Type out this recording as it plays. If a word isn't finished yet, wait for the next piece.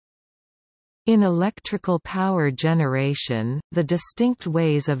In electrical power generation, the distinct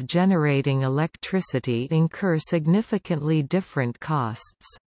ways of generating electricity incur significantly different costs.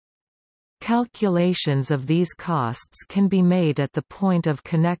 Calculations of these costs can be made at the point of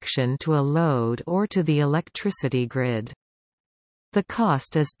connection to a load or to the electricity grid. The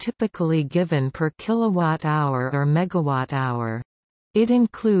cost is typically given per kilowatt-hour or megawatt-hour. It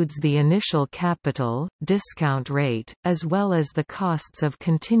includes the initial capital, discount rate, as well as the costs of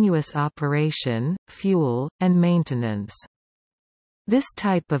continuous operation, fuel, and maintenance. This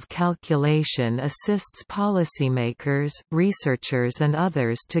type of calculation assists policymakers, researchers and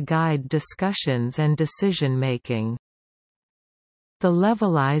others to guide discussions and decision-making. The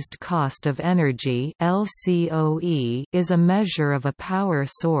levelized cost of energy (LCOE) is a measure of a power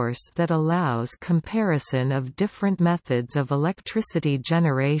source that allows comparison of different methods of electricity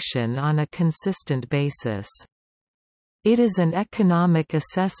generation on a consistent basis. It is an economic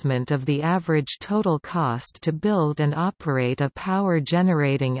assessment of the average total cost to build and operate a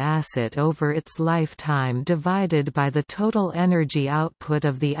power-generating asset over its lifetime divided by the total energy output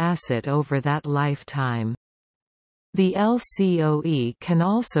of the asset over that lifetime. The LCOE can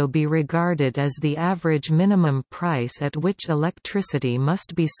also be regarded as the average minimum price at which electricity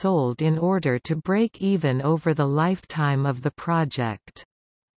must be sold in order to break even over the lifetime of the project.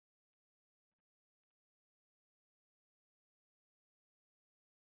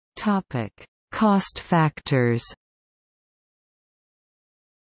 Cost factors.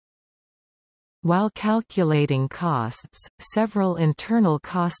 While calculating costs, several internal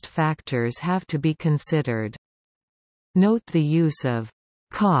cost factors have to be considered. Note the use of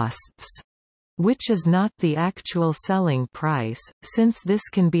 «costs», which is not the actual selling price, since this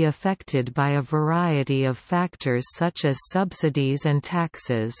can be affected by a variety of factors such as subsidies and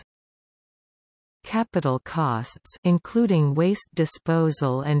taxes. Capital costs, including waste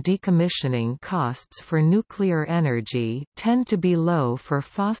disposal and decommissioning costs for nuclear energy, tend to be low for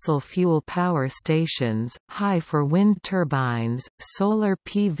fossil fuel power stations, high for wind turbines, solar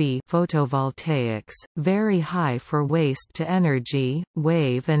PV photovoltaics, very high for waste-to-energy,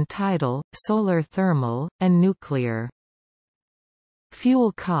 wave and tidal, solar thermal, and nuclear.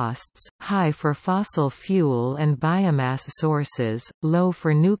 Fuel costs, high for fossil fuel and biomass sources, low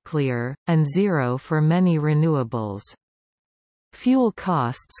for nuclear, and zero for many renewables. Fuel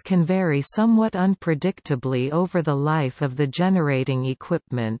costs can vary somewhat unpredictably over the life of the generating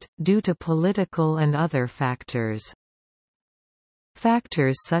equipment, due to political and other factors.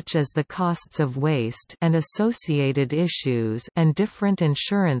 Factors such as the costs of waste and associated issues and different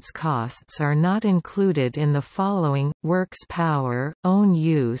insurance costs are not included in the following: works power, own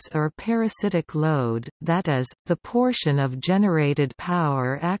use or parasitic load, that is, the portion of generated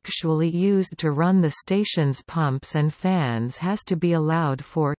power actually used to run the station's pumps and fans has to be allowed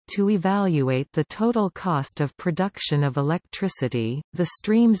for. To evaluate the total cost of production of electricity, the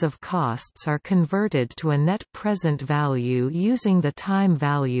streams of costs are converted to a net present value using the time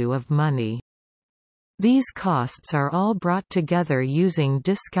value of money. These costs are all brought together using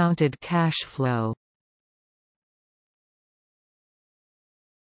discounted cash flow.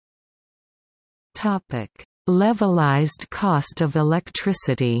 Levelized cost of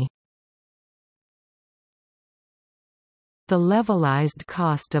electricity. The levelized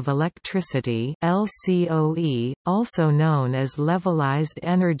cost of electricity (LCOE), also known as levelized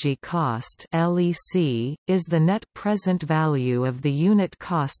energy cost (LEC), is the net present value of the unit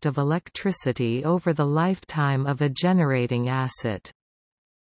cost of electricity over the lifetime of a generating asset.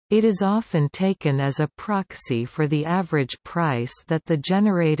 It is often taken as a proxy for the average price that the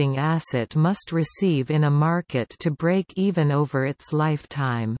generating asset must receive in a market to break even over its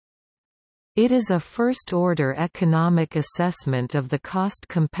lifetime. It is a first-order economic assessment of the cost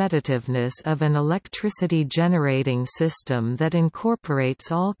competitiveness of an electricity generating system that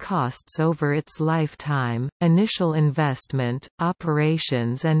incorporates all costs over its lifetime: initial investment,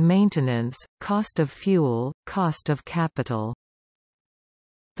 operations and maintenance, cost of fuel, cost of capital.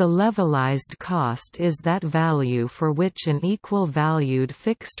 The levelized cost is that value for which an equal-valued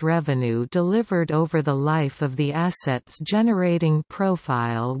fixed revenue delivered over the life of the asset's generating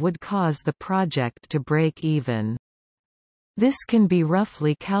profile would cause the project to break even. This can be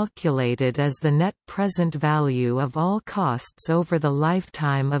roughly calculated as the net present value of all costs over the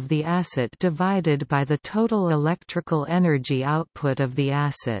lifetime of the asset divided by the total electrical energy output of the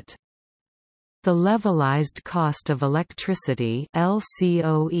asset. The levelized cost of electricity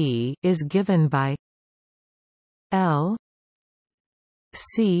 (LCOE) is given by L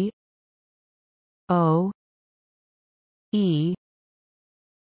C O E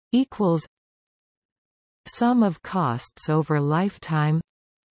equals sum of costs over lifetime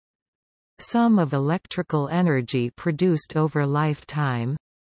sum of electrical energy produced over lifetime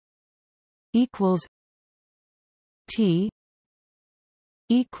equals T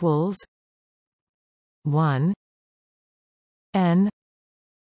equals 1 N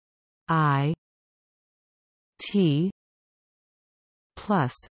I T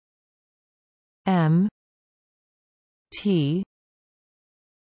plus M T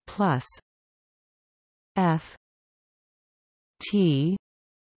plus F T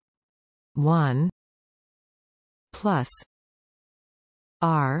 1 plus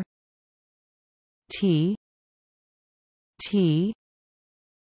R T T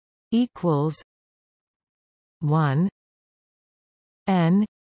equals 1 N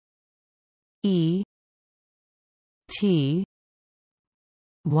E T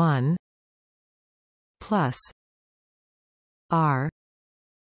 1 plus R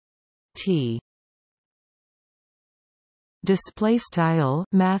T. Display style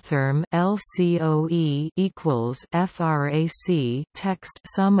mathrm LCOE equals frac text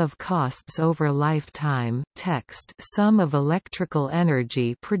sum of costs over lifetime text sum of electrical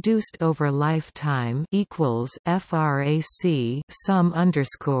energy produced over lifetime equals frac sum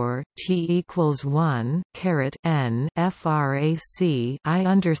underscore T equals 1 caret N frac I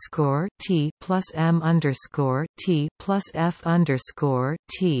underscore T plus M underscore T plus F underscore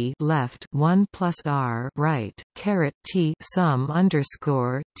T left 1 plus R right caret T sum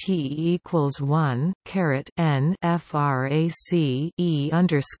underscore T equals 1 caret N frac E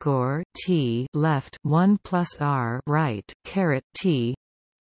underscore T left 1 plus R right caret T.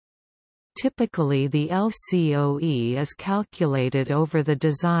 Typically the LCOE is calculated over the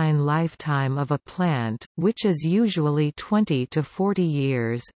design lifetime of a plant, which is usually 20 to 40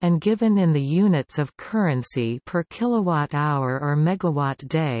 years, and given in the units of currency per kilowatt-hour or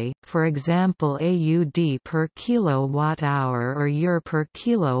megawatt-day, for example AUD per kilowatt-hour or EUR per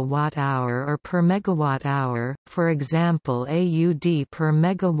kilowatt-hour or per megawatt-hour, for example AUD per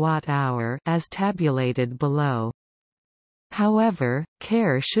megawatt-hour as tabulated below. However,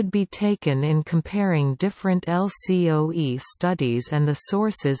 care should be taken in comparing different LCOE studies and the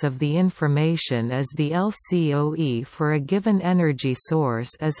sources of the information, as the LCOE for a given energy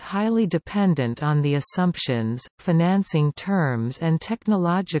source is highly dependent on the assumptions, financing terms and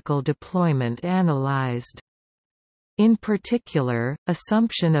technological deployment analyzed. In particular,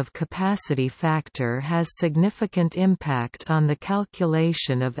 assumption of capacity factor has significant impact on the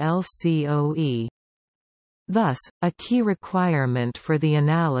calculation of LCOE. Thus, a key requirement for the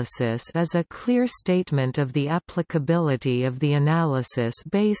analysis is a clear statement of the applicability of the analysis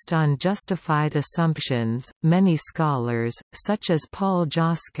based on justified assumptions. Many scholars, such as Paul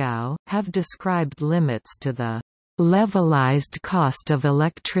Joskow, have described limits to the levelized cost of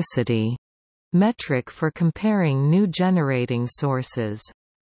electricity metric for comparing new generating sources.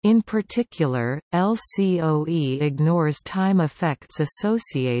 In particular, LCOE ignores time effects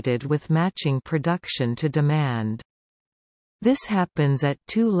associated with matching production to demand. This happens at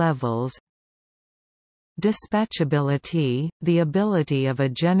two levels: dispatchability, the ability of a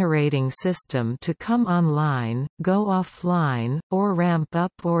generating system to come online, go offline, or ramp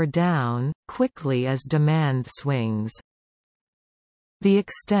up or down quickly as demand swings. The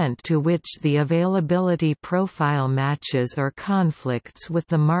extent to which the availability profile matches or conflicts with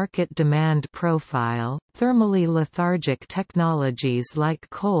the market demand profile. Thermally lethargic technologies like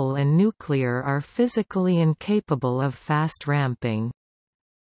coal and nuclear are physically incapable of fast ramping.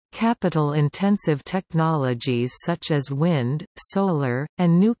 Capital-intensive technologies such as wind, solar,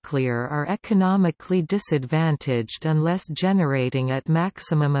 and nuclear are economically disadvantaged unless generating at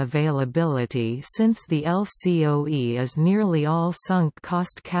maximum availability, since the LCOE is nearly all sunk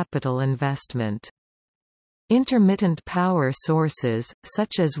cost capital investment. Intermittent power sources,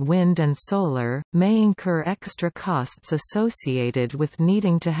 such as wind and solar, may incur extra costs associated with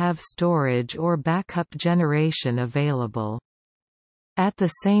needing to have storage or backup generation available. At the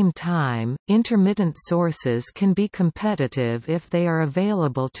same time, intermittent sources can be competitive if they are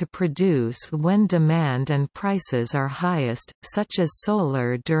available to produce when demand and prices are highest, such as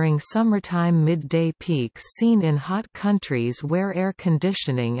solar during summertime midday peaks seen in hot countries where air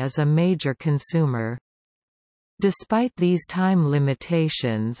conditioning is a major consumer. Despite these time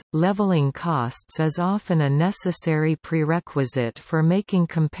limitations, leveling costs is often a necessary prerequisite for making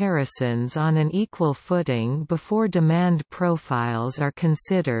comparisons on an equal footing before demand profiles are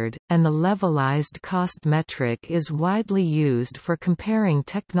considered, and the levelized cost metric is widely used for comparing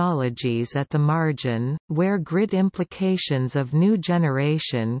technologies at the margin, where grid implications of new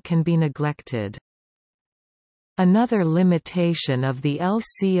generation can be neglected. Another limitation of the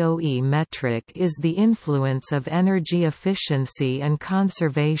LCOE metric is the influence of energy efficiency and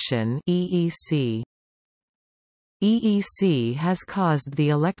conservation (EEC). EEC has caused the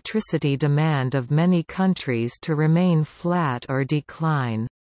electricity demand of many countries to remain flat or decline.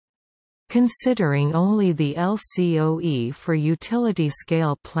 Considering only the LCOE for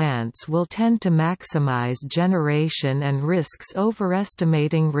utility-scale plants will tend to maximize generation and risks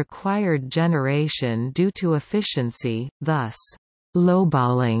overestimating required generation due to efficiency, thus,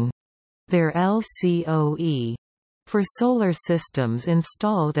 lowballing their LCOE. For solar systems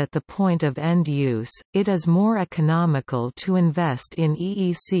installed at the point of end use, it is more economical to invest in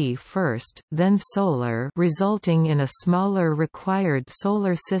EEC first, then solar, resulting in a smaller required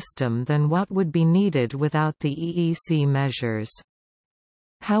solar system than what would be needed without the EEC measures.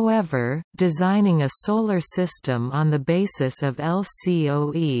 However, designing a solar system on the basis of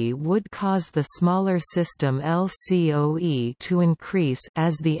LCOE would cause the smaller system LCOE to increase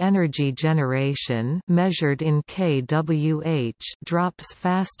as the energy generation measured in kWh drops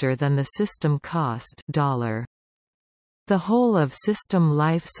faster than the system cost $. The whole of system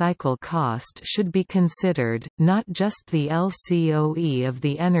life cycle cost should be considered, not just the LCOE of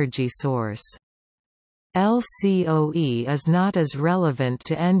the energy source. LCOE is not as relevant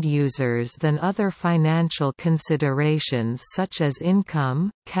to end users than other financial considerations such as income,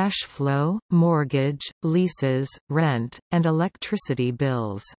 cash flow, mortgage, leases, rent, and electricity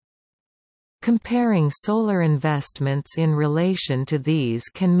bills. Comparing solar investments in relation to these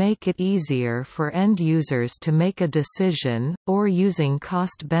can make it easier for end users to make a decision, or using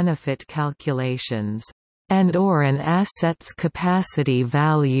cost-benefit calculations and/or an asset's capacity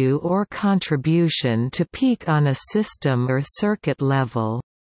value or contribution to peak on a system or circuit level.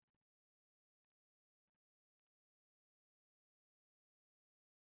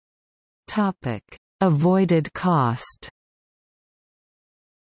 Avoided cost.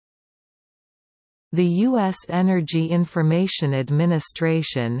 The U.S. Energy Information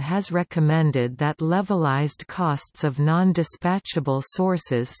Administration has recommended that levelized costs of non-dispatchable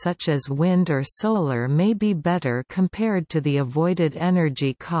sources such as wind or solar may be better compared to the avoided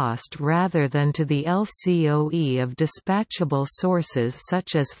energy cost rather than to the LCOE of dispatchable sources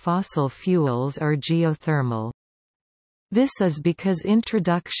such as fossil fuels or geothermal. This is because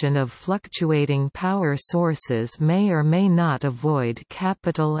introduction of fluctuating power sources may or may not avoid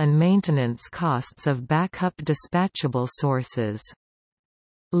capital and maintenance costs of backup dispatchable sources.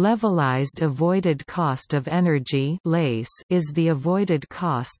 Levelized avoided cost of energy is the avoided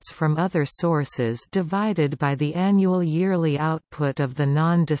costs from other sources divided by the annual yearly output of the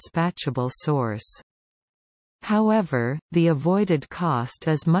non-dispatchable source. However, the avoided cost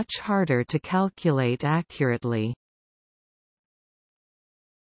is much harder to calculate accurately.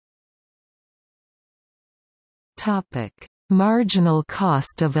 Marginal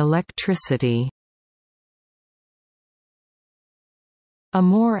cost of electricity. A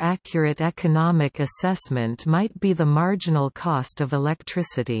more accurate economic assessment might be the marginal cost of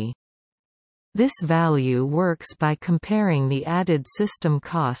electricity. This value works by comparing the added system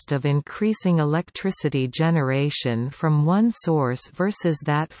cost of increasing electricity generation from one source versus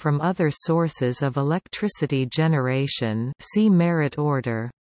that from other sources of electricity generation. See merit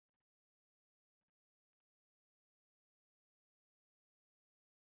order.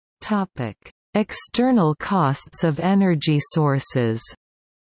 External costs of energy sources.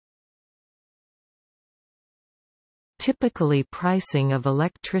 Typically, pricing of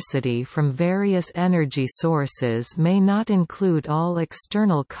electricity from various energy sources may not include all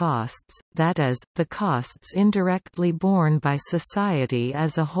external costs, that is, the costs indirectly borne by society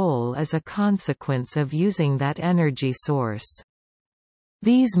as a whole as a consequence of using that energy source.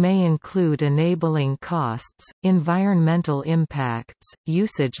 These may include enabling costs, environmental impacts,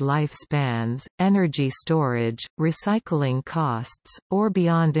 usage lifespans, energy storage, recycling costs, or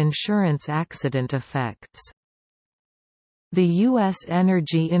beyond insurance accident effects. The U.S.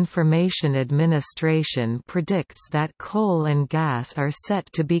 Energy Information Administration predicts that coal and gas are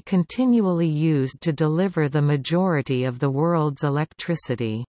set to be continually used to deliver the majority of the world's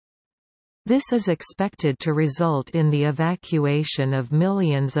electricity. This is expected to result in the evacuation of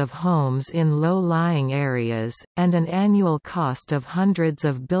millions of homes in low-lying areas, and an annual cost of hundreds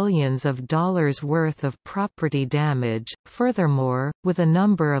of billions of dollars worth of property damage. Furthermore, with a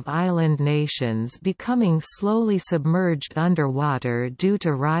number of island nations becoming slowly submerged underwater due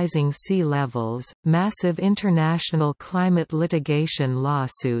to rising sea levels, massive international climate litigation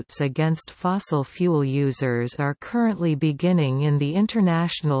lawsuits against fossil fuel users are currently beginning in the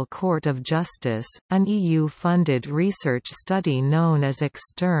International Court of Justice, an EU-funded research study known as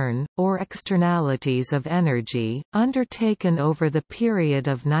Extern, or Externalities of Energy, undertaken over the period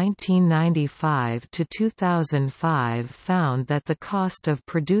of 1995 to 2005 found that the cost of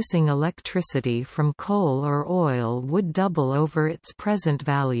producing electricity from coal or oil would double over its present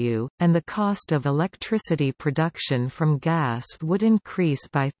value, and the cost of electricity production from gas would increase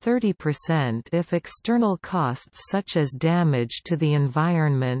by 30% if external costs such as damage to the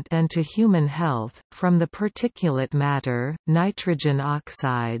environment and to human health, from the particulate matter, nitrogen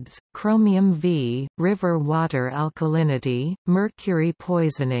oxides, chromium V, river water alkalinity, mercury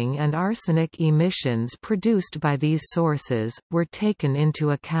poisoning and arsenic emissions produced by these sources, were taken into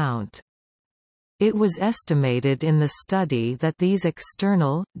account. It was estimated in the study that these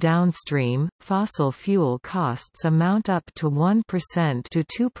external, downstream, fossil fuel costs amount up to 1% to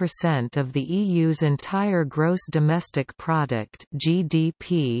 2% of the EU's entire gross domestic product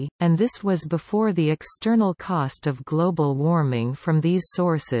 (GDP), and this was before the external cost of global warming from these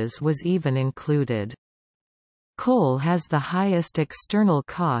sources was even included. Coal has the highest external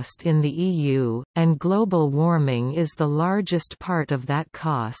cost in the EU, and global warming is the largest part of that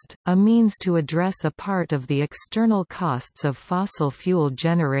cost. A means to address a part of the external costs of fossil fuel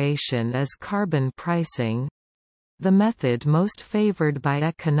generation is carbon pricing, the method most favored by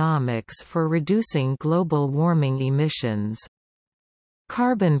economics for reducing global warming emissions.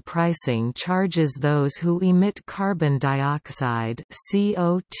 Carbon pricing charges those who emit carbon dioxide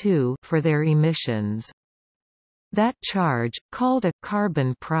 (CO2) for their emissions. That charge, called a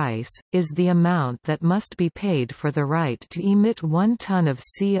carbon price, is the amount that must be paid for the right to emit 1 ton of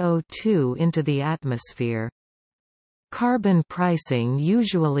CO2 into the atmosphere. Carbon pricing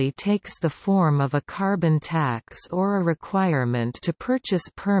usually takes the form of a carbon tax or a requirement to purchase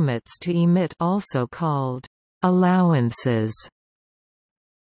permits to emit, also called allowances.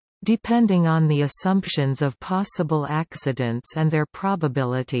 Depending on the assumptions of possible accidents and their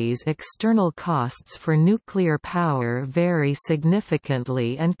probabilities, external costs for nuclear power vary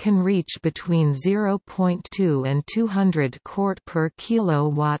significantly and can reach between 0.2 and 200 Cort per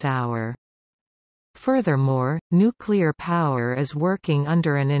kilowatt-hour. Furthermore, nuclear power is working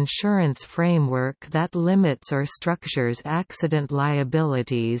under an insurance framework that limits or structures accident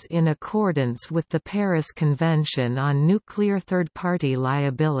liabilities in accordance with the Paris Convention on Nuclear Third-Party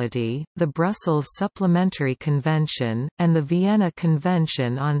Liability, the Brussels Supplementary Convention, and the Vienna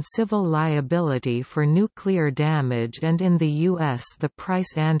Convention on Civil Liability for Nuclear Damage, and in the U.S. the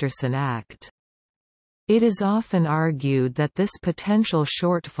Price-Anderson Act. It is often argued that this potential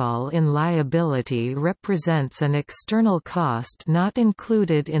shortfall in liability represents an external cost not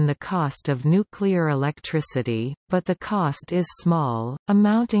included in the cost of nuclear electricity, but the cost is small,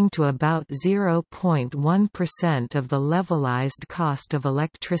 amounting to about 0.1% of the levelized cost of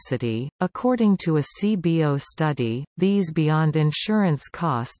electricity. According to a CBO study, these beyond insurance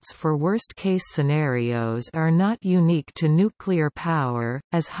costs for worst-case scenarios are not unique to nuclear power,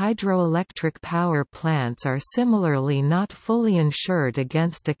 as hydroelectric power plants are similarly not fully insured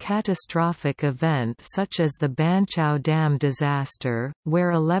against a catastrophic event such as the Banqiao Dam disaster,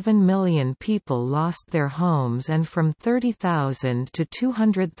 where 11 million people lost their homes and from 30,000 to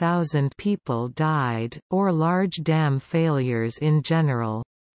 200,000 people died, or large dam failures in general.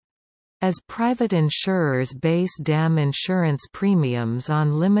 As private insurers base dam insurance premiums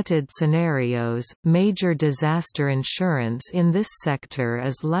on limited scenarios, major disaster insurance in this sector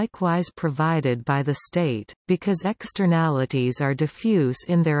is likewise provided by the state. Because externalities are diffuse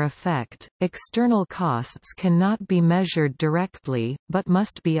in their effect, external costs cannot be measured directly, but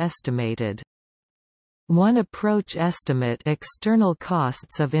must be estimated. One approach estimate external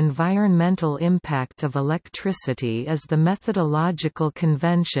costs of environmental impact of electricity is the Methodological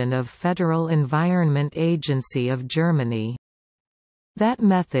Convention of Federal Environment Agency of Germany. That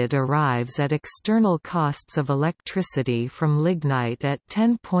method arrives at external costs of electricity from lignite at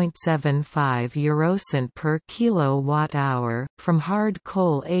 10.75 eurocent per kilowatt-hour, from hard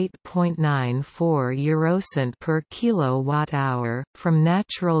coal 8.94 eurocent per kilowatt-hour, from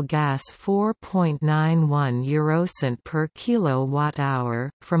natural gas 4.91 eurocent per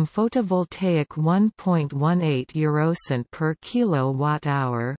kilowatt-hour, from photovoltaic 1.18 eurocent per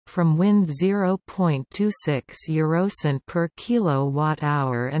kilowatt-hour, from wind 0.26 eurocent per kilowatt-hour,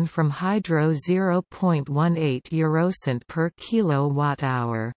 and from hydro 0.18 eurocent per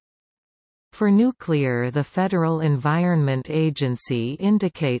kilowatt-hour. For nuclear, the Federal Environment Agency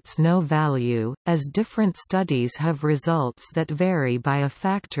indicates no value, as different studies have results that vary by a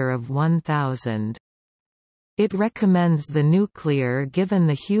factor of 1,000. It recommends the nuclear given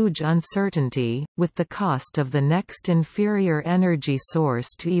the huge uncertainty, with the cost of the next inferior energy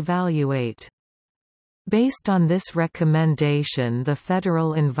source to evaluate. Based on this recommendation, the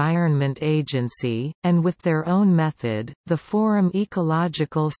Federal Environment Agency, and with their own method, the Forum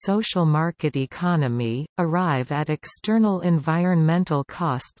Ecological Social Market Economy, arrive at external environmental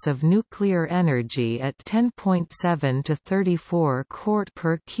costs of nuclear energy at 10.7 to 34 quart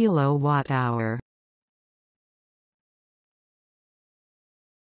per kilowatt-hour.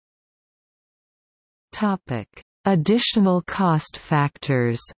 Additional cost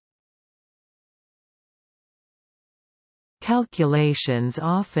factors. Calculations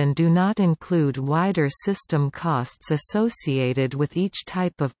often do not include wider system costs associated with each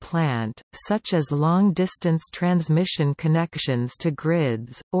type of plant, such as long-distance transmission connections to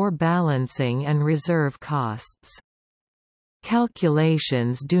grids, or balancing and reserve costs.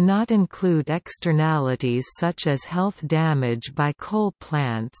 Calculations do not include externalities such as health damage by coal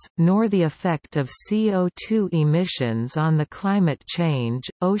plants, nor the effect of CO2 emissions on the climate change,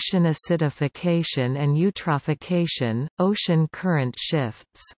 ocean acidification and eutrophication, ocean current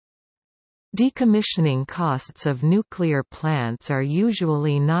shifts. Decommissioning costs of nuclear plants are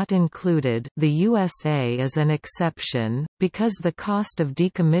usually not included. The USA is an exception, because the cost of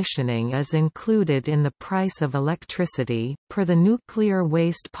decommissioning is included in the price of electricity, per the Nuclear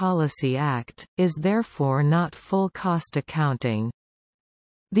Waste Policy Act, is therefore not full cost accounting.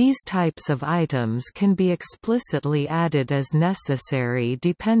 These types of items can be explicitly added as necessary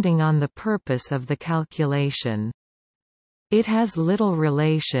depending on the purpose of the calculation. It has little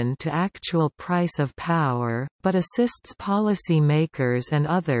relation to actual price of power, but assists policy-makers and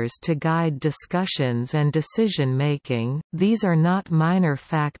others to guide discussions and decision-making. These are not minor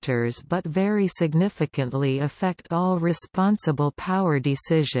factors but very significantly affect all responsible power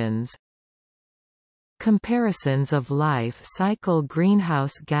decisions. Comparisons of life cycle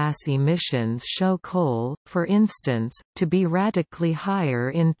greenhouse gas emissions show coal, for instance, to be radically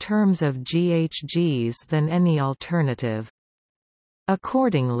higher in terms of GHGs than any alternative.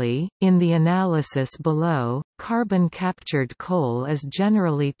 Accordingly, in the analysis below, carbon-captured coal is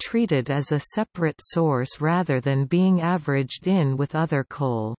generally treated as a separate source rather than being averaged in with other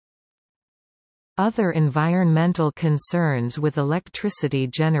coal. Other environmental concerns with electricity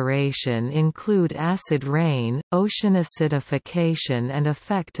generation include acid rain, ocean acidification and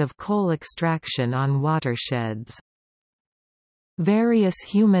effect of coal extraction on watersheds. Various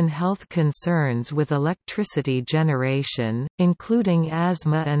human health concerns with electricity generation, including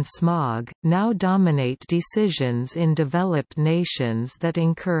asthma and smog, now dominate decisions in developed nations that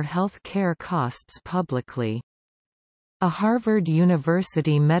incur health care costs publicly. A Harvard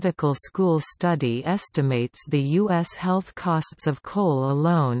University Medical School study estimates the U.S. health costs of coal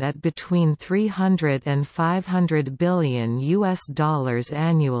alone at between $300 and $500 billion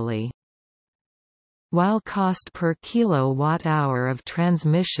annually. While cost per kilowatt-hour of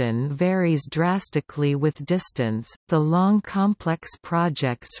transmission varies drastically with distance, the long complex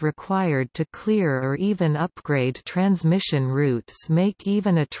projects required to clear or even upgrade transmission routes make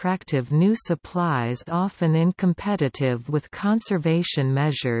even attractive new supplies often incompetitive with conservation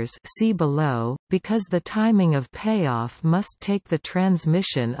measures see below, because the timing of payoff must take the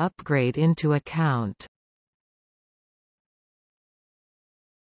transmission upgrade into account.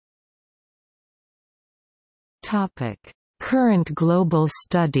 Current global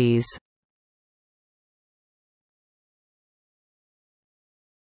studies.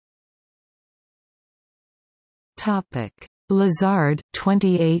 Lazard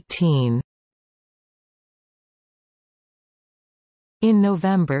 2018. In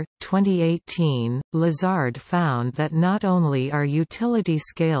November 2018, Lazard found that not only are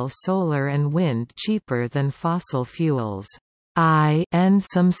utility-scale solar and wind cheaper than fossil fuels, in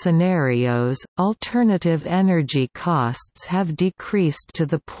some scenarios, alternative energy costs have decreased to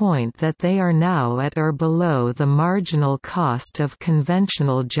the point that they are now at or below the marginal cost of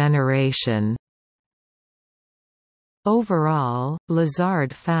conventional generation. Overall,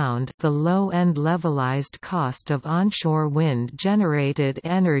 Lazard found the low-end levelized cost of onshore wind-generated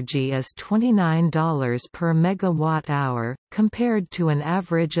energy as $29 per megawatt-hour, compared to an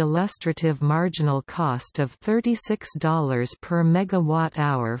average illustrative marginal cost of $36 per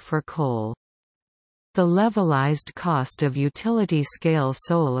megawatt-hour for coal. The levelized cost of utility-scale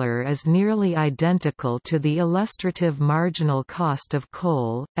solar is nearly identical to the illustrative marginal cost of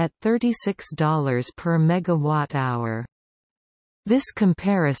coal, at $36 per megawatt-hour. This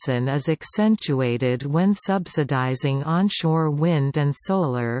comparison is accentuated when subsidizing onshore wind and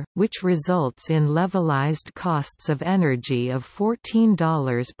solar, which results in levelized costs of energy of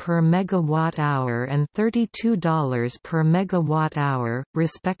 $14 per megawatt-hour and $32 per megawatt-hour,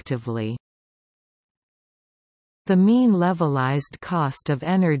 respectively. The mean levelized cost of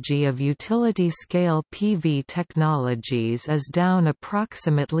energy of utility-scale PV technologies is down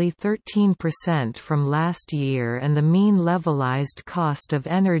approximately 13% from last year, and the mean levelized cost of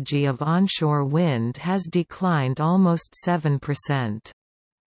energy of onshore wind has declined almost 7%.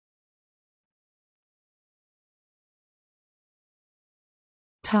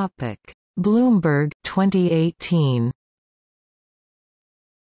 Bloomberg 2018.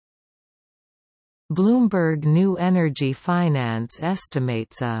 Bloomberg New Energy Finance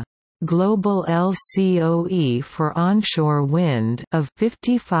estimates a global LCOE for onshore wind of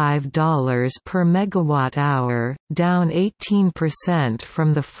 $55 per megawatt-hour, down 18%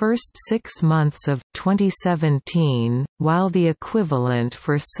 from the first 6 months of 2017, while the equivalent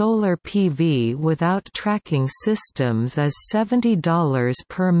for solar PV without tracking systems is $70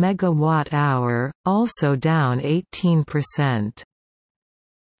 per megawatt-hour, also down 18%.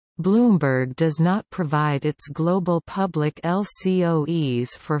 Bloomberg does not provide its global public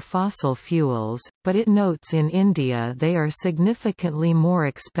LCOEs for fossil fuels, but it notes in India they are significantly more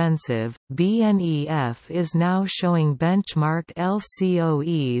expensive. BNEF is now showing benchmark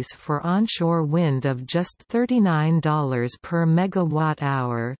LCOEs for onshore wind of just $39 per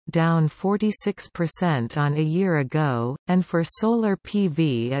megawatt-hour, down 46% on a year ago, and for solar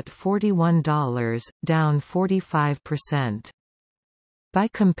PV at $41, down 45%. By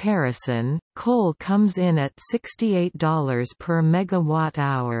comparison, coal comes in at $68 per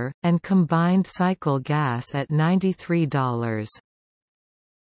megawatt-hour, and combined cycle gas at $93.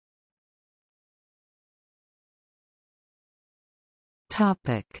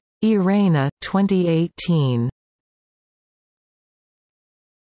 IRENA 2018.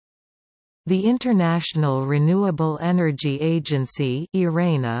 The International Renewable Energy Agency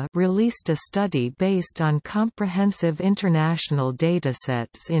 (IRENA) released a study based on comprehensive international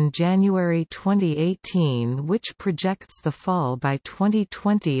datasets in January 2018 which projects the fall by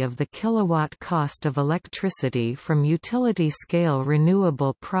 2020 of the kilowatt cost of electricity from utility-scale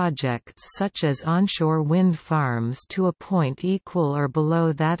renewable projects such as onshore wind farms to a point equal or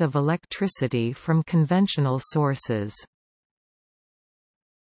below that of electricity from conventional sources.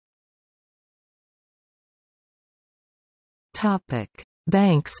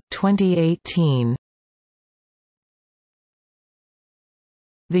 Banks 2018.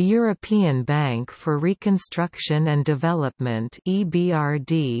 The European Bank for Reconstruction and Development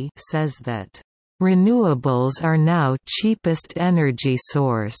 (EBRD) says that renewables are now cheapest energy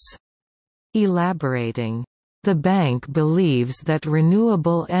source. Elaborating, the bank believes that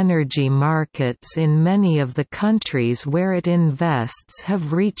renewable energy markets in many of the countries where it invests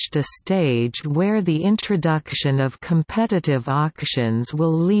have reached a stage where the introduction of competitive auctions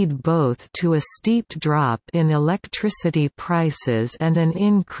will lead both to a steep drop in electricity prices and an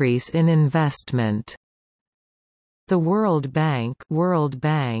increase in investment. The World Bank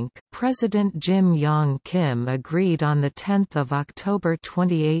President Jim Yong Kim agreed on 10 October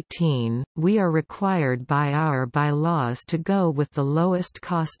 2018, "We are required by our bylaws to go with the lowest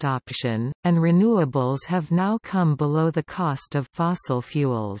cost option, and renewables have now come below the cost of fossil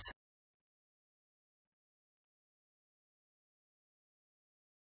fuels."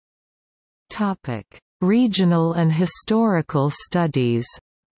 Regional and historical studies.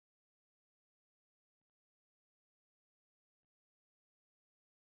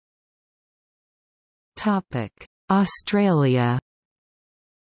 Australia.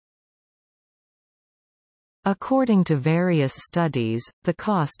 According to various studies, the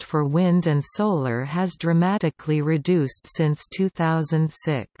cost for wind and solar has dramatically reduced since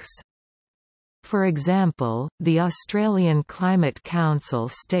 2006. For example, the Australian Climate Council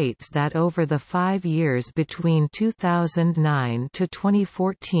states that over the 5 years between 2009 to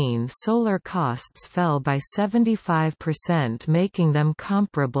 2014 solar costs fell by 75%, making them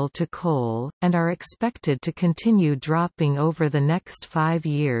comparable to coal, and are expected to continue dropping over the next 5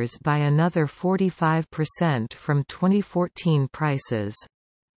 years by another 45% from 2014 prices.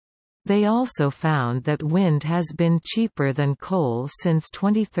 They also found that wind has been cheaper than coal since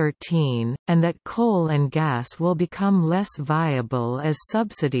 2013, and that coal and gas will become less viable as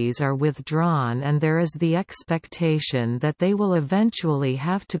subsidies are withdrawn, and there is the expectation that they will eventually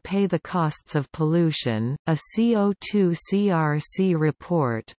have to pay the costs of pollution. A CO2 CRC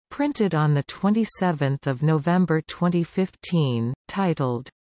report, printed on 27 November 2015, titled,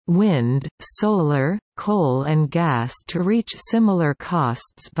 wind, solar, coal and gas to reach similar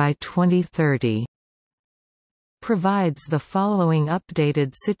costs by 2030. Provides the following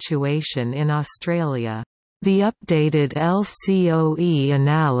updated situation in Australia. The updated LCOE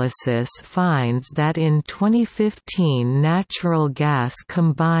analysis finds that in 2015 natural gas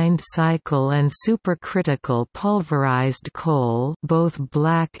combined cycle and supercritical pulverized coal, both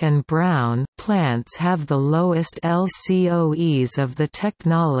black and brown, plants have the lowest LCOEs of the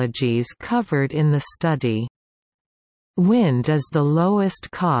technologies covered in the study. Wind is the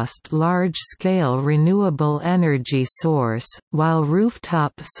lowest cost large-scale renewable energy source, while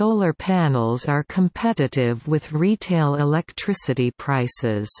rooftop solar panels are competitive with retail electricity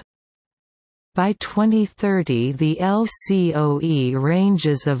prices. By 2030 the LCOE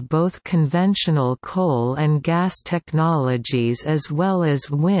ranges of both conventional coal and gas technologies as well as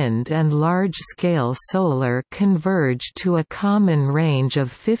wind and large-scale solar converge to a common range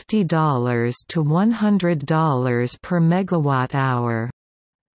of $50 to $100 per megawatt-hour.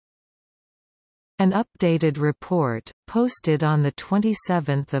 An updated report, posted on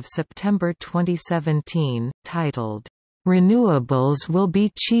 27 September 2017, titled, "Renewables will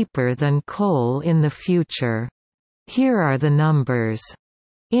be cheaper than coal in the future. Here are the numbers,"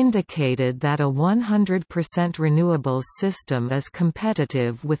 indicated that a 100% renewables system is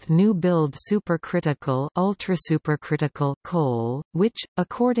competitive with new-build supercritical ultrasupercritical coal, which,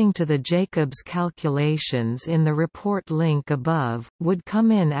 according to the Jacobs calculations in the report link above, would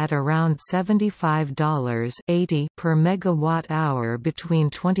come in at around $75.80 per megawatt-hour between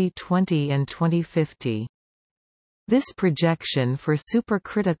 2020 and 2050. This projection for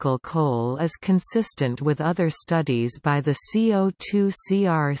supercritical coal is consistent with other studies by the CO2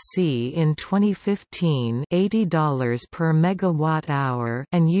 CRC in 2015, $80 per megawatt-hour,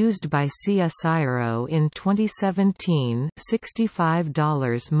 and used by CSIRO in 2017,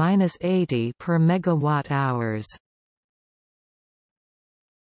 $65–80 per megawatt-hours.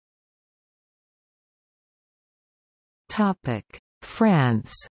 Topic: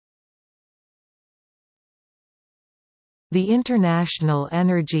 France. The International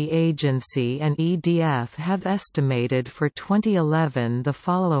Energy Agency and EDF have estimated for 2011 the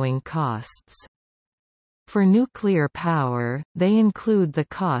following costs. For nuclear power, they include the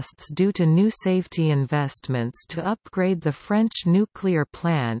costs due to new safety investments to upgrade the French nuclear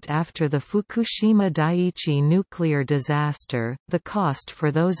plant after the Fukushima Daiichi nuclear disaster. The cost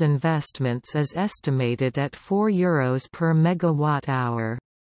for those investments is estimated at €4 per megawatt-hour.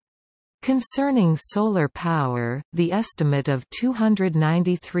 Concerning solar power, the estimate of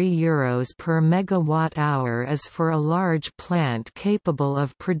 €293 per megawatt-hour is for a large plant capable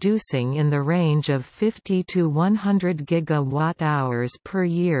of producing in the range of 50 to 100 gigawatt-hours per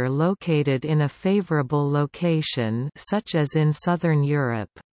year located in a favorable location such as in southern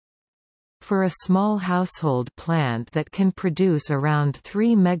Europe. For a small household plant that can produce around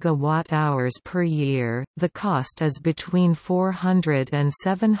 3 megawatt-hours per year, the cost is between €400 and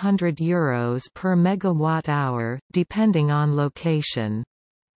 €700 per megawatt-hour, depending on location.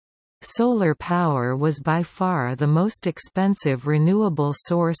 Solar power was by far the most expensive renewable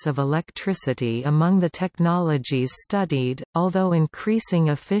source of electricity among the technologies studied, although increasing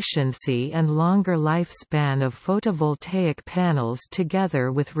efficiency and longer lifespan of photovoltaic panels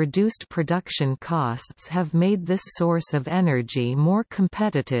together with reduced production costs have made this source of energy more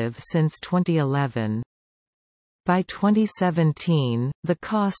competitive since 2011. By 2017, the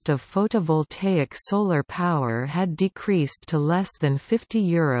cost of photovoltaic solar power had decreased to less than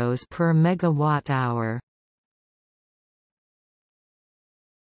 €50 per megawatt-hour.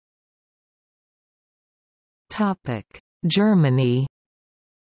 Germany.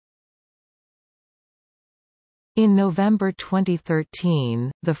 In November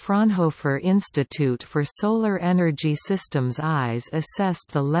 2013, the Fraunhofer Institute for Solar Energy Systems (IES)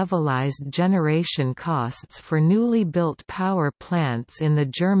 assessed the levelized generation costs for newly built power plants in the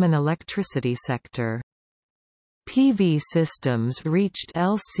German electricity sector. PV systems reached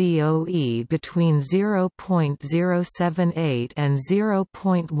LCOE between €0.078 and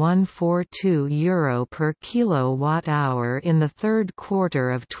 €0.142 per kilowatt-hour in the third quarter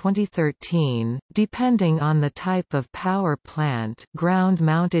of 2013, depending on the type of power plant,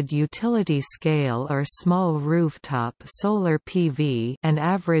 ground-mounted utility scale or small rooftop solar PV, and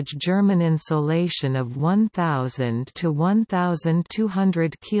average German insolation of 1,000 to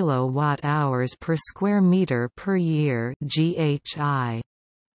 1,200 kilowatt-hours per square meter per year (GHI).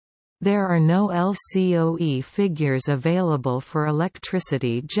 There are no LCOE figures available for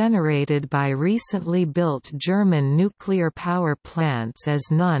electricity generated by recently built German nuclear power plants as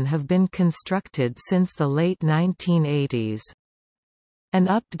none have been constructed since the late 1980s. An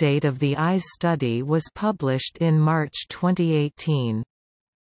update of the IEA study was published in March 2018.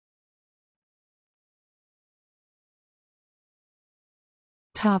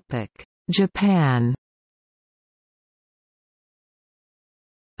 Japan.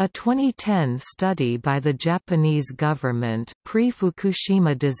 A 2010 study by the Japanese government,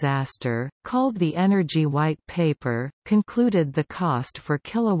 pre-Fukushima disaster, called the Energy White Paper, concluded the cost for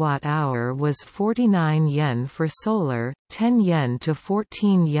kilowatt-hour was 49 yen for solar, 10 yen to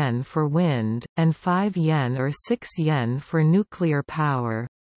 14 yen for wind, and 5 yen or 6 yen for nuclear power.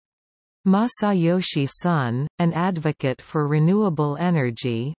 Masayoshi Son, an advocate for renewable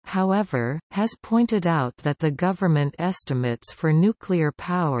energy, however, has pointed out that the government estimates for nuclear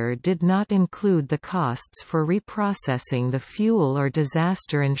power did not include the costs for reprocessing the fuel or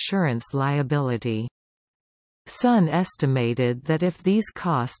disaster insurance liability. Son estimated that if these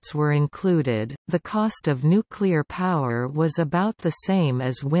costs were included, the cost of nuclear power was about the same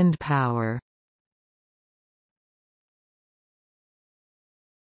as wind power.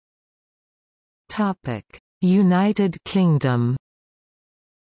 United Kingdom.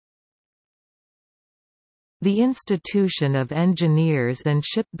 The Institution of Engineers and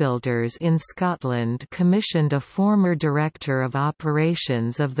Shipbuilders in Scotland commissioned a former Director of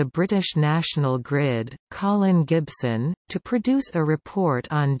Operations of the British National Grid, Colin Gibson, to produce a report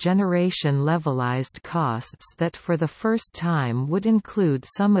on generation levelized costs that for the first time would include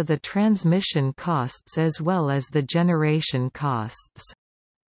some of the transmission costs as well as the generation costs.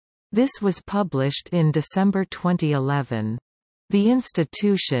 This was published in December 2011. The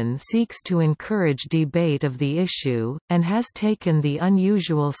institution seeks to encourage debate of the issue, and has taken the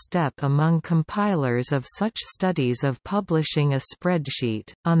unusual step among compilers of such studies of publishing a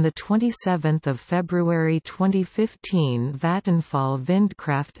spreadsheet. On 27 February 2015, Vattenfall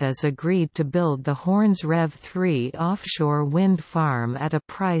Vindkraft has agreed to build the Horns Rev 3 offshore wind farm at a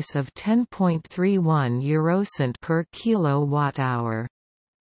price of €10.31 per kilowatt-hour.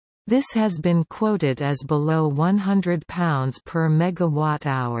 This has been quoted as below £100 per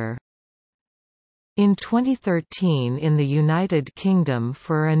megawatt-hour. In 2013 in the United Kingdom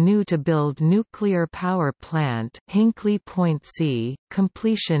for a new-to-build nuclear power plant Hinkley Point C,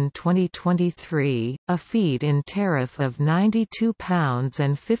 completion 2023, a feed-in tariff of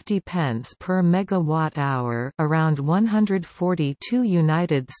 £92.50 per megawatt-hour, around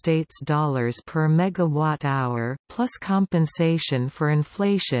 $142 per megawatt-hour, plus compensation for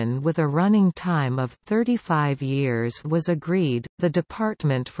inflation with a running time of 35 years was agreed. The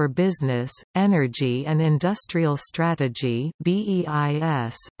Department for Business, Energy and Industrial Strategy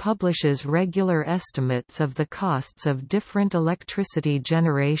 (BEIS) publishes regular estimates of the costs of different electricity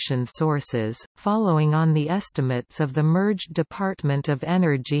generation sources, following on the estimates of the merged Department of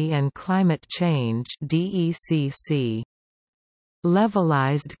Energy and Climate Change (DECC).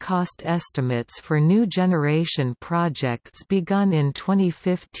 Levelized cost estimates for new generation projects begun in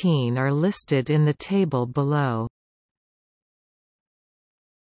 2015 are listed in the table below.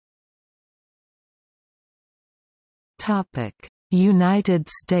 United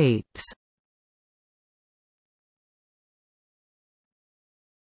States.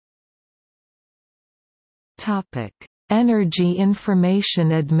 Energy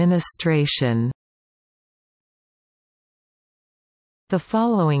Information Administration. The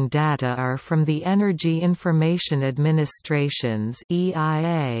following data are from the Energy Information Administration's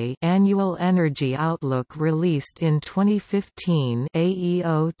 (EIA) Annual Energy Outlook released in 2015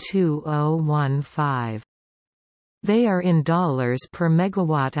 AEO 2015. They are in dollars per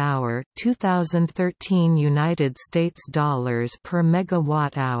megawatt-hour, 2013 United States dollars per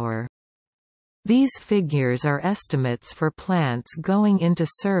megawatt-hour. These figures are estimates for plants going into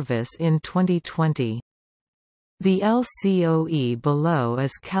service in 2020. The LCOE below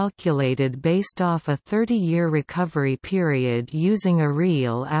is calculated based off a 30-year recovery period using a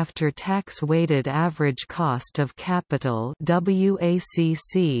real after-tax weighted average cost of capital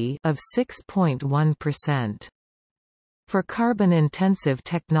 (WACC) of 6.1%. For carbon-intensive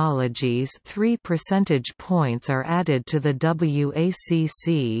technologies 3 percentage points are added to the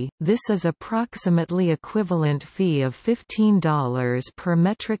WACC. This is approximately equivalent fee of $15 per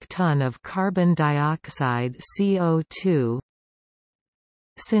metric ton of carbon dioxide (CO2).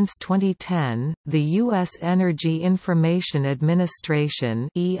 Since 2010, the U.S. Energy Information Administration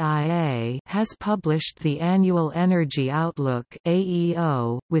 (EIA) has published the Annual Energy Outlook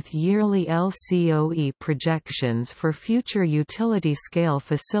 (AEO), with yearly LCOE projections for future utility-scale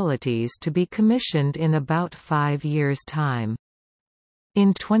facilities to be commissioned in about 5 years' time.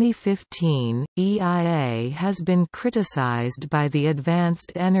 In 2015, EIA has been criticized by the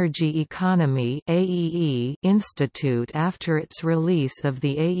Advanced Energy Economy (AEE) Institute after its release of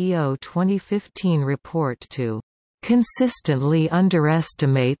the AEO 2015 report to consistently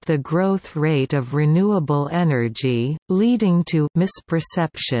underestimate the growth rate of renewable energy, leading to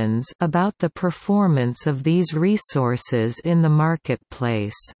misperceptions about the performance of these resources in the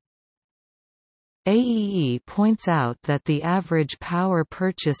marketplace. AEE points out that the average power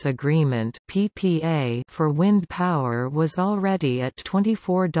purchase agreement (PPA) for wind power was already at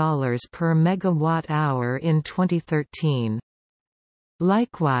 $24 per megawatt-hour in 2013.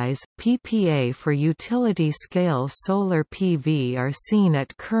 Likewise, PPA for utility-scale solar PV are seen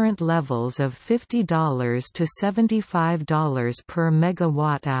at current levels of $50 to $75 per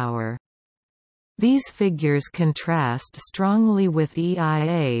megawatt-hour. These figures contrast strongly with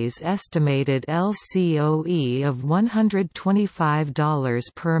EIA's estimated LCOE of $125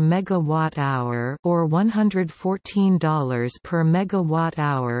 per megawatt-hour or $114 per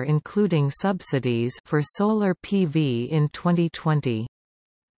megawatt-hour including subsidies for solar PV in 2020.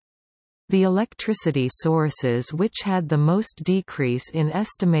 The electricity sources which had the most decrease in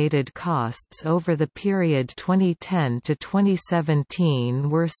estimated costs over the period 2010 to 2017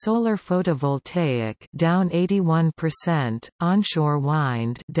 were solar photovoltaic down 81%, onshore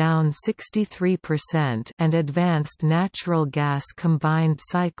wind down 63%, and advanced natural gas combined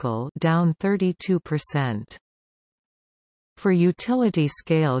cycle down 32%. For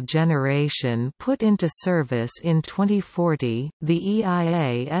utility-scale generation put into service in 2040, the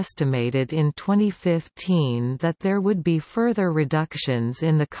EIA estimated in 2015 that there would be further reductions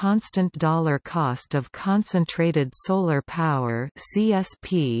in the constant dollar cost of concentrated solar power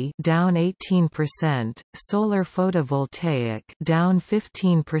 (CSP) down 18%, solar photovoltaic down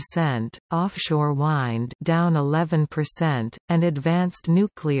 15%, offshore wind down 11%, and advanced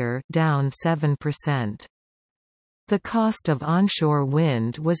nuclear down 7%. The cost of onshore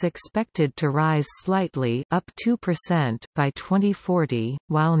wind was expected to rise slightly up 2% by 2040,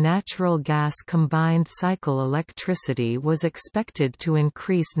 while natural gas combined cycle electricity was expected to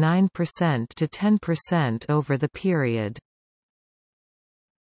increase 9% to 10% over the period.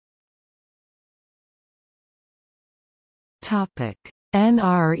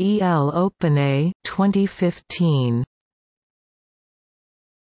 NREL OpenEI 2015.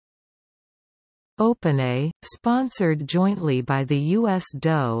 OpenEI, sponsored jointly by the U.S.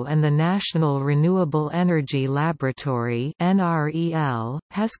 DOE and the National Renewable Energy Laboratory (NREL),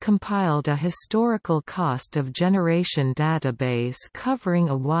 has compiled a historical cost of generation database covering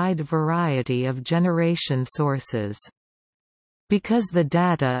a wide variety of generation sources. Because the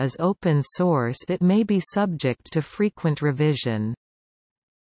data is open source, it may be subject to frequent revision.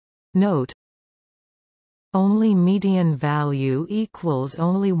 Note: only median value equals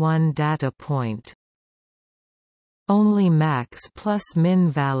only one data point. Only max plus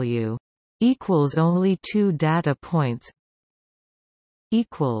min value equals only two data points.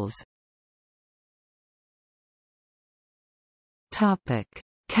 Topic: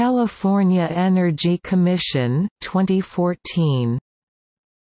 California Energy Commission 2014.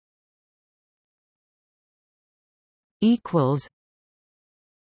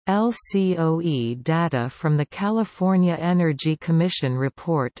 LCOE data from the California Energy Commission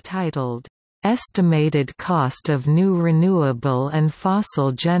report titled, "Estimated Cost of New Renewable and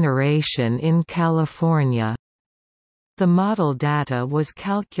Fossil Generation in California." The model data was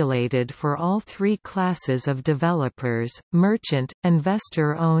calculated for all three classes of developers: merchant,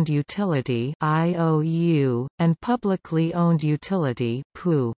 investor-owned utility (IOU), and publicly owned utility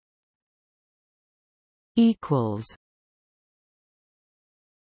 (PUU).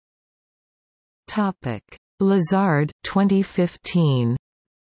 Lazard 2015.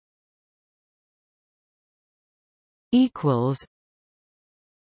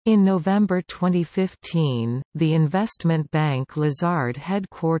 In November 2015, the investment bank Lazard,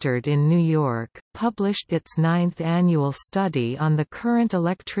 headquartered in New York, published its 9th annual study on the current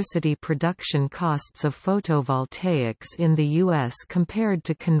electricity production costs of photovoltaics in the U.S. compared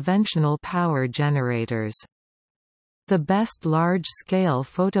to conventional power generators. The best large-scale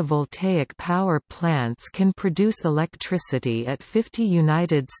photovoltaic power plants can produce electricity at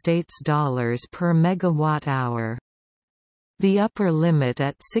 $50 per megawatt-hour. The upper limit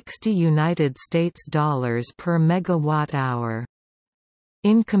at $60 per megawatt-hour.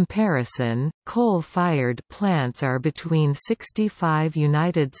 In comparison, coal-fired plants are between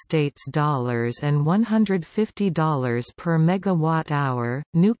 $65 and $150 per megawatt-hour,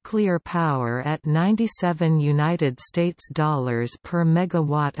 nuclear power at $97 per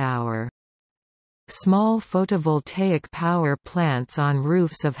megawatt-hour. Small photovoltaic power plants on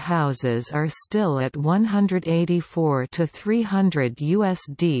roofs of houses are still at $184 to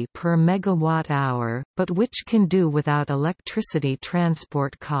 $300 per megawatt-hour, but which can do without electricity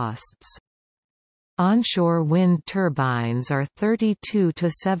transport costs. Onshore wind turbines are $32 to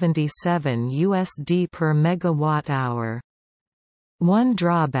 $77 per megawatt-hour. One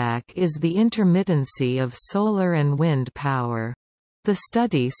drawback is the intermittency of solar and wind power. The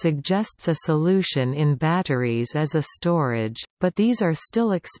study suggests a solution in batteries as a storage, but these are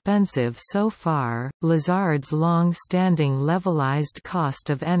still expensive so far. Lazard's long-standing Levelized Cost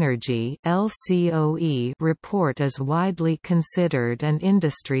of Energy (LCOE) report is widely considered an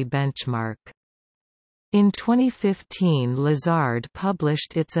industry benchmark. In 2015, Lazard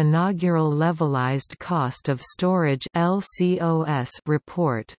published its inaugural Levelized Cost of Storage (LCOS)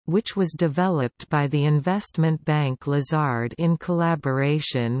 report, which was developed by the investment bank Lazard in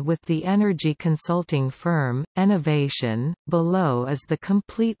collaboration with the energy consulting firm Innovation. Below is the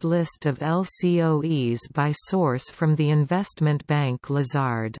complete list of LCOEs by source from the investment bank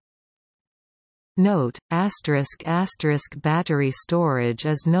Lazard. Note: battery storage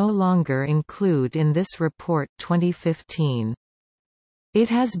is no longer included in this report 2015. It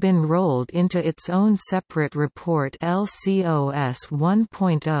has been rolled into its own separate report LCOS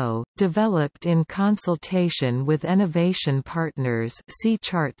 1.0, developed in consultation with Innovation Partners. See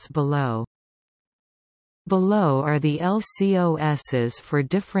charts below. Below are the LCOSs for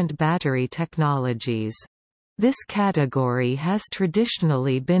different battery technologies. This category has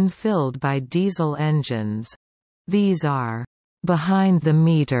traditionally been filled by diesel engines. These are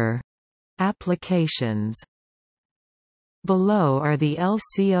behind-the-meter applications. Below are the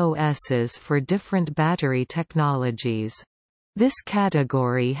LCOSs for different battery technologies. This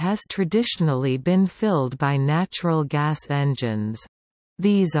category has traditionally been filled by natural gas engines.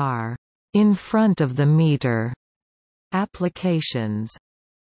 These are in front-of-the-meter applications.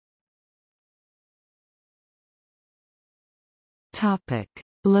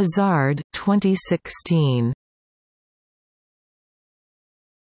 Lazard 2016.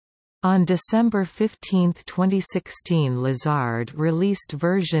 On December 15, 2016, Lazard released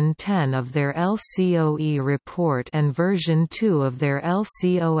version 10 of their LCOE report and version 2 of their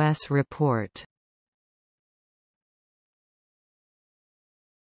LCOS report.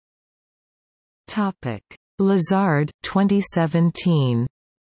 Lazard 2017.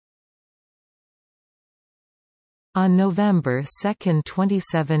 On November 2,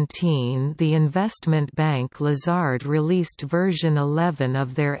 2017, the investment bank Lazard released version 11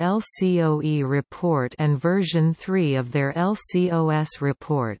 of their LCOE report and version 3 of their LCOS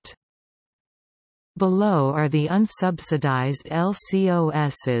report. Below are the unsubsidized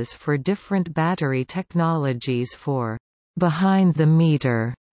LCOSs for different battery technologies for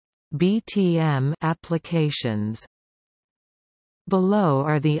behind-the-meter (BTM) applications. Below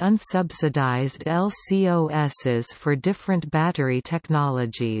are the unsubsidized LCOSs for different battery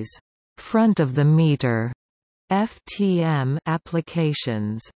technologies, front-of-the-meter (FTM)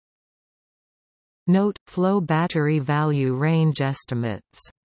 applications. Note: flow battery value range estimates.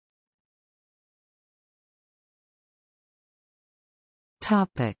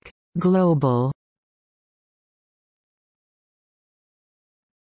 Topic: Global.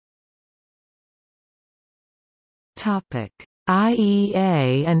 Topic: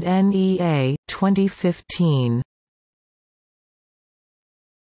 IEA and NEA 2015.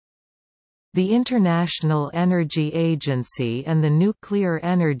 The International Energy Agency and the Nuclear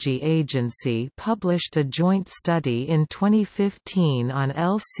Energy Agency published a joint study in 2015 on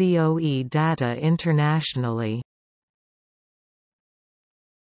LCOE data internationally.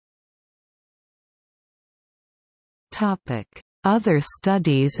 Other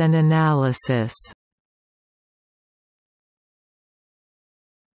studies and analysis.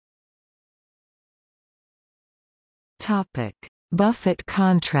 Buffett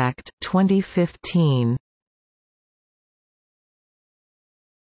Contract 2015.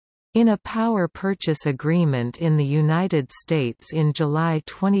 In a power purchase agreement in the United States in July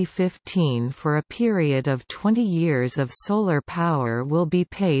 2015 for a period of 20 years of solar power will be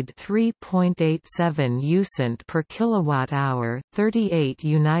paid 3.87 UScent per kilowatt-hour, 38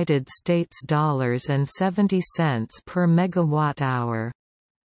 United States dollars and 70 cents per megawatt-hour.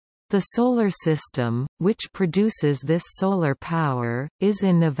 The solar system, which produces this solar power, is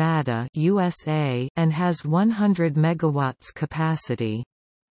in Nevada, USA, and has 100 megawatts capacity.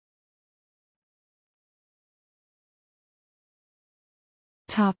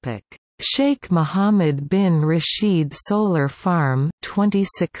 Sheikh Mohammed Bin Rashid Solar Farm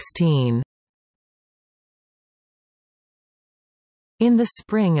 2016. In the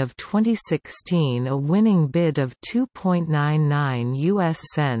spring of 2016, a winning bid of 2.99 US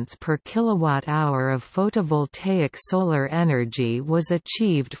cents per kilowatt-hour of photovoltaic solar energy was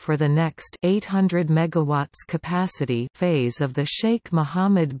achieved for the next 800 megawatts capacity phase of the Sheikh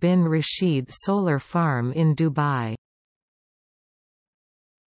Mohammed bin Rashid solar farm in Dubai.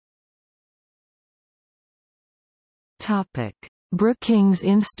 Topic: Brookings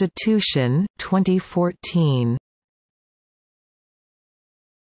Institution 2014.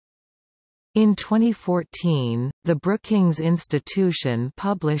 In 2014, the Brookings Institution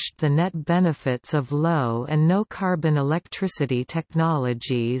published the net benefits of low and no-carbon electricity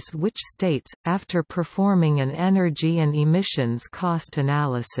technologies, which states, after performing an energy and emissions cost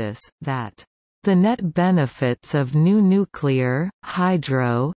analysis, that the net benefits of new nuclear,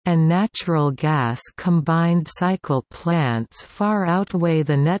 hydro, and natural gas combined cycle plants far outweigh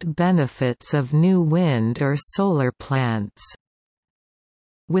the net benefits of new wind or solar plants,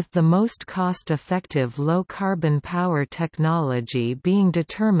 with the most cost-effective low-carbon power technology being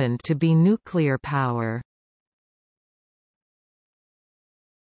determined to be nuclear power.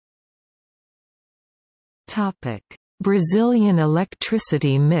 Brazilian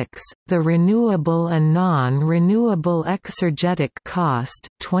electricity mix, the renewable and non-renewable exergetic cost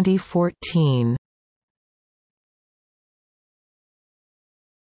 2014.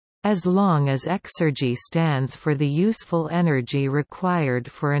 As long as exergy stands for the useful energy required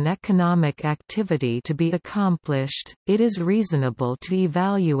for an economic activity to be accomplished, it is reasonable to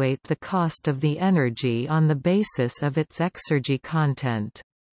evaluate the cost of the energy on the basis of its exergy content.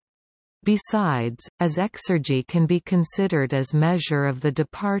 Besides, as exergy can be considered as measure of the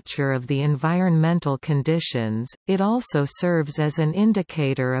departure of the environmental conditions, it also serves as an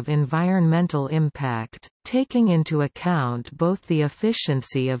indicator of environmental impact, taking into account both the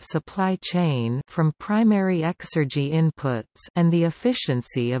efficiency of supply chain from primary exergy inputs and the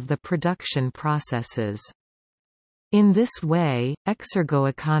efficiency of the production processes. In this way,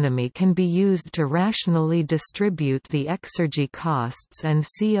 exergoeconomy can be used to rationally distribute the exergy costs and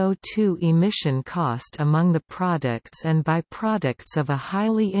CO2 emission cost among the products and byproducts of a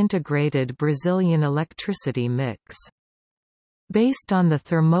highly integrated Brazilian electricity mix. Based on the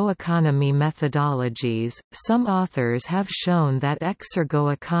thermoeconomy methodologies, some authors have shown that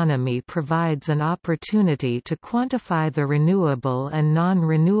exergoeconomy provides an opportunity to quantify the renewable and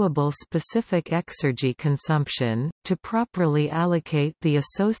non-renewable specific exergy consumption, to properly allocate the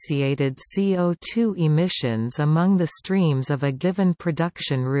associated CO2 emissions among the streams of a given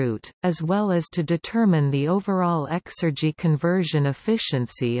production route, as well as to determine the overall exergy conversion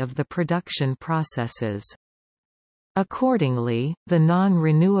efficiency of the production processes. Accordingly, the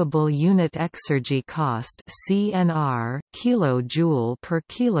non-renewable unit exergy cost (CNR) kilojoule per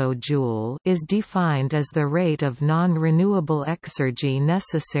kilojoule is defined as the rate of non-renewable exergy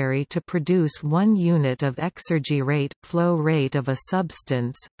necessary to produce 1 unit of exergy rate, flow rate of a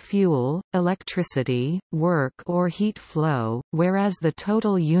substance, fuel, electricity, work or heat flow, whereas the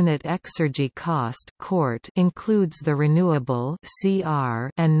total unit exergy cost (CORT) includes the renewable (CR)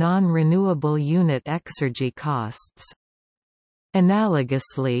 and non-renewable unit exergy costs.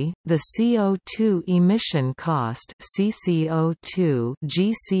 Analogously, the CO2 emission cost (CCO2)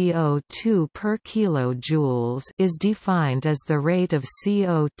 (GCO2 per kilojoules) is defined as the rate of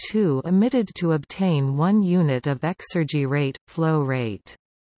CO2 emitted to obtain 1 unit of exergy rate, flow rate.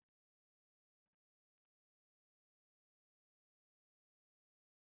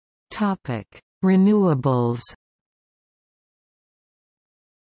 Topic: Renewables.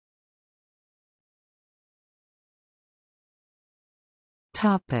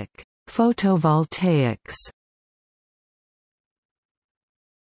 Photovoltaics.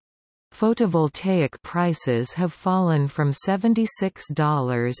 Photovoltaic prices have fallen from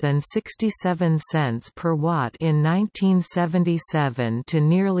 $76.67 per watt in 1977 to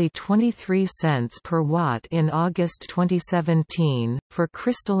nearly 23 cents per watt in August 2017, for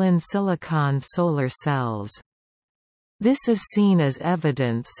crystalline silicon solar cells. This is seen as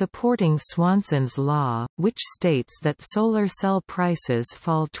evidence supporting Swanson's law, which states that solar cell prices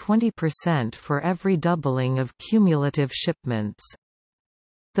fall 20% for every doubling of cumulative shipments.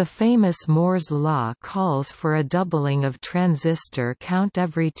 The famous Moore's law calls for a doubling of transistor count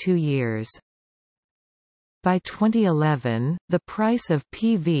every 2 years. By 2011, the price of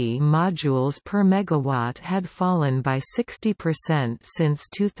PV modules per megawatt had fallen by 60% since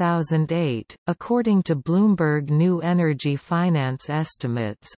 2008, according to Bloomberg New Energy Finance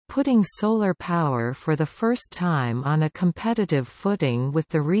estimates, putting solar power for the first time on a competitive footing with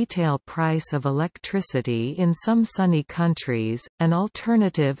the retail price of electricity in some sunny countries. An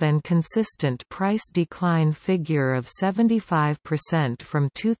alternative and consistent price decline figure of 75%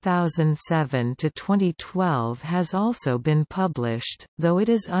 from 2007 to 2012 has also been published, though it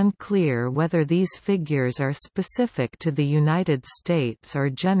is unclear whether these figures are specific to the United States or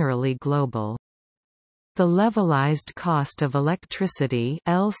generally global. The levelized cost of electricity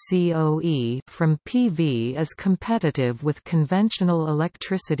 (LCOE) from PV is competitive with conventional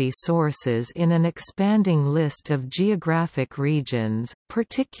electricity sources in an expanding list of geographic regions,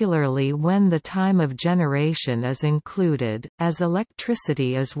 particularly when the time of generation is included, as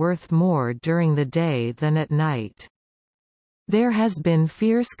electricity is worth more during the day than at night. There has been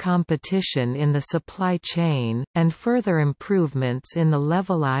fierce competition in the supply chain, and further improvements in the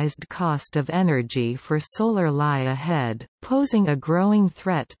levelized cost of energy for solar lie ahead, posing a growing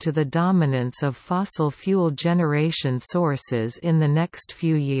threat to the dominance of fossil fuel generation sources in the next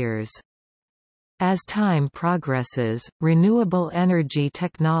few years. As time progresses, renewable energy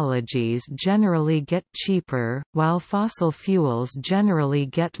technologies generally get cheaper, while fossil fuels generally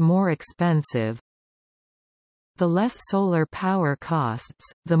get more expensive. The less solar power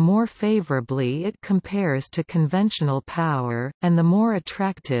costs, the more favorably it compares to conventional power, and the more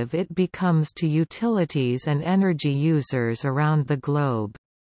attractive it becomes to utilities and energy users around the globe.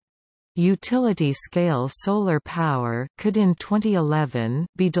 Utility-scale solar power could in 2011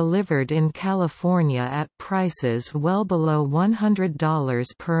 be delivered in California at prices well below $100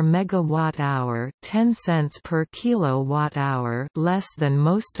 per megawatt-hour, 10 cents per kilowatt-hour, less than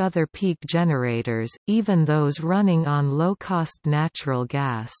most other peak generators, even those running on low-cost natural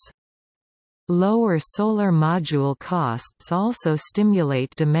gas. Lower solar module costs also stimulate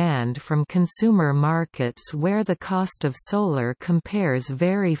demand from consumer markets where the cost of solar compares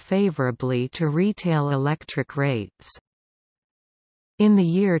very favorably to retail electric rates. In the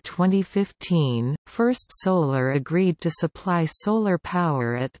year 2015, First Solar agreed to supply solar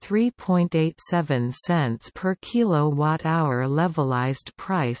power at 3.87 cents per kilowatt-hour levelized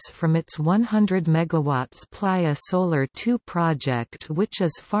price from its 100 MW Playa Solar 2 project, which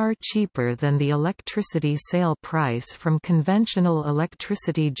is far cheaper than the electricity sale price from conventional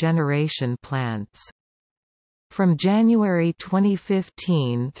electricity generation plants. From January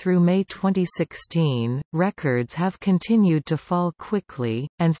 2015 through May 2016, records have continued to fall quickly,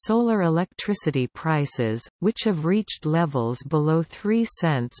 and solar electricity prices, which have reached levels below 3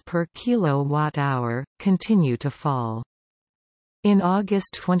 cents per kilowatt-hour, continue to fall. In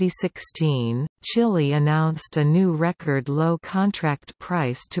August 2016, Chile announced a new record low contract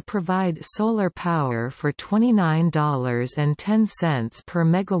price to provide solar power for $29.10 per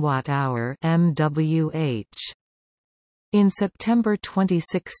megawatt-hour (MWH). In September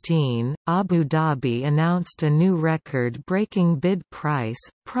 2016, Abu Dhabi announced a new record-breaking bid price,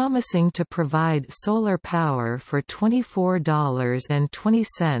 promising to provide solar power for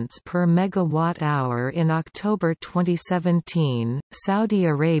 $24.20 per megawatt-hour. In October 2017, Saudi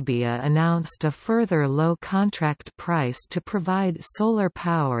Arabia announced a further low contract price to provide solar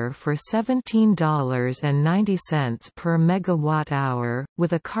power for $17.90 per megawatt-hour,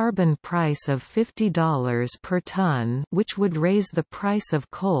 with a carbon price of $50 per ton, which would raise the price of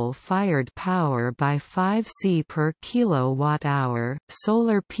coal-fired power by 5 C per kilowatt-hour.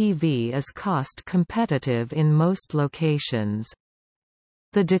 Solar PV is cost competitive in most locations.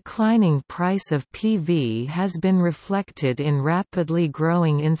 The declining price of PV has been reflected in rapidly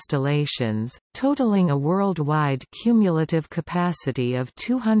growing installations, totaling a worldwide cumulative capacity of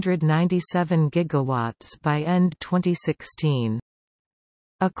 297 gigawatts by end 2016.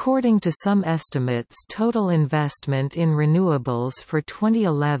 According to some estimates, total investment in renewables for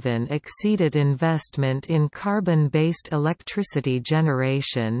 2011 exceeded investment in carbon-based electricity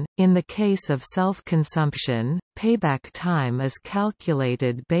generation. In the case of self-consumption, payback time is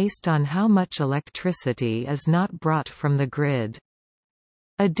calculated based on how much electricity is not brought from the grid.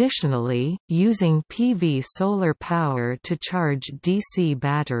 Additionally, using PV solar power to charge DC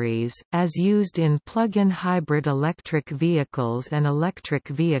batteries, as used in plug-in hybrid electric vehicles and electric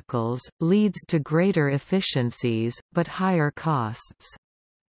vehicles, leads to greater efficiencies, but higher costs.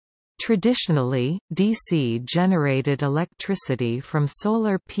 Traditionally, DC-generated electricity from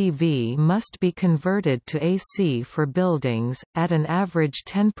solar PV must be converted to AC for buildings, at an average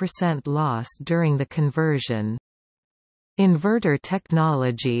 10% loss during the conversion. Inverter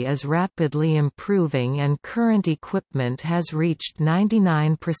technology is rapidly improving and current equipment has reached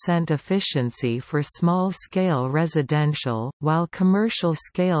 99% efficiency for small-scale residential, while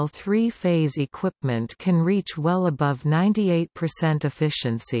commercial-scale three-phase equipment can reach well above 98%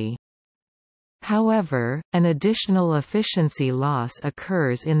 efficiency. However, an additional efficiency loss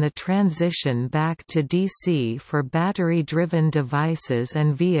occurs in the transition back to DC for battery-driven devices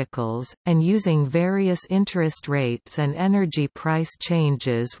and vehicles, and using various interest rates and energy price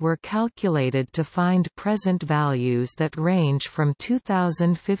changes were calculated to find present values that range from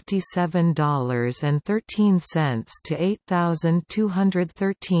 $2,057.13 to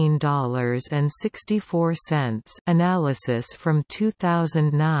 $8,213.64. Analysis from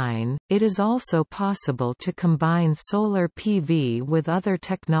 2009. It is also possible to combine solar PV with other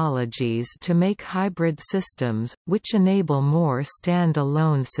technologies to make hybrid systems, which enable more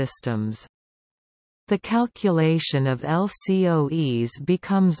stand-alone systems. The calculation of LCOEs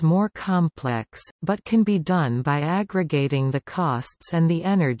becomes more complex, but can be done by aggregating the costs and the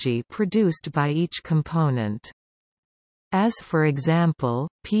energy produced by each component. As for example,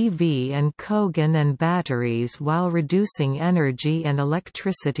 PV and cogen and batteries while reducing energy and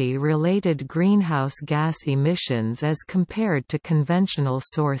electricity-related greenhouse gas emissions as compared to conventional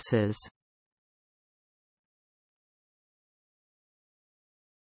sources.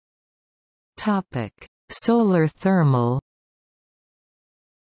 Solar thermal.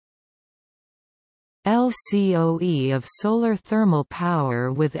 LCOE of solar thermal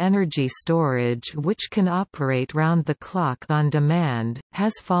power with energy storage which can operate round-the-clock on demand,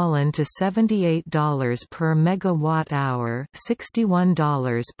 has fallen to $78 per megawatt-hour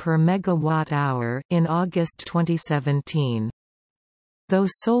 ($61 per megawatt-hour) in August 2017. Though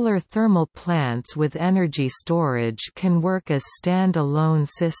solar thermal plants with energy storage can work as stand-alone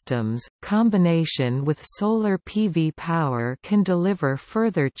systems, combination with solar PV power can deliver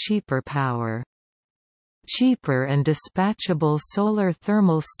further cheaper power. Cheaper and dispatchable solar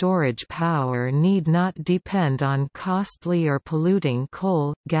thermal storage power need not depend on costly or polluting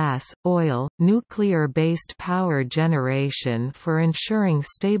coal, gas, oil, nuclear-based power generation for ensuring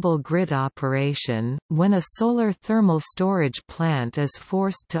stable grid operation. When a solar thermal storage plant is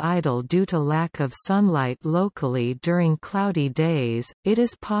forced to idle due to lack of sunlight locally during cloudy days, it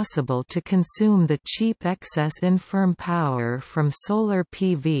is possible to consume the cheap excess infirm power from solar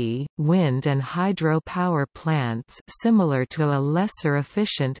PV, wind and hydro power plants similar to a lesser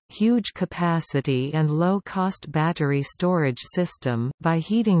efficient, huge capacity and low-cost battery storage system by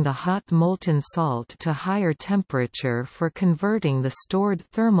heating the hot molten salt to higher temperature for converting the stored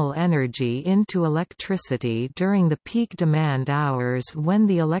thermal energy into electricity during the peak demand hours when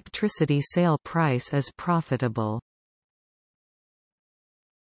the electricity sale price is profitable.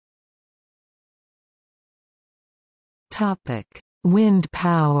 Wind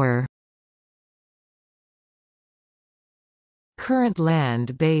power. Current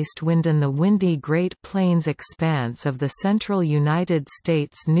land-based wind in the windy Great Plains expanse of the central United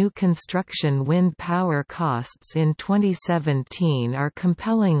States. New construction wind power costs in 2017 are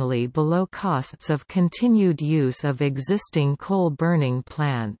compellingly below costs of continued use of existing coal-burning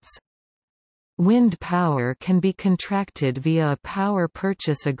plants. Wind power can be contracted via a power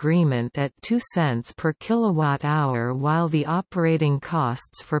purchase agreement at 2 cents per kilowatt-hour, while the operating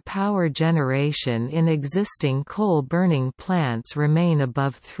costs for power generation in existing coal-burning plants remain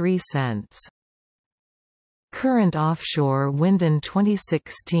above 3 cents. Current offshore wind. In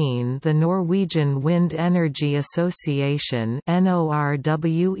 2016, the Norwegian Wind Energy Association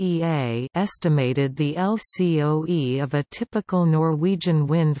 (NORWEA) estimated the LCOE of a typical Norwegian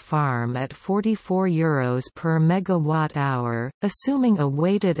wind farm at €44 per megawatt-hour, assuming a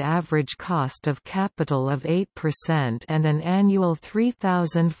weighted average cost of capital of 8% and an annual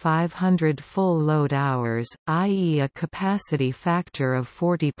 3,500 full load hours, i.e. a capacity factor of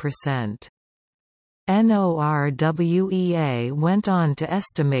 40%. NORWEA went on to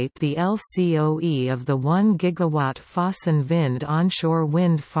estimate the LCOE of the 1 gigawatt Fosen Vind onshore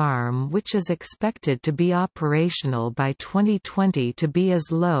wind farm, which is expected to be operational by 2020, to be as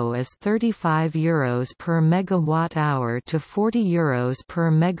low as €35 per megawatt-hour to €40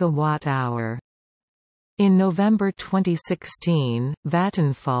 per megawatt-hour. In November 2016,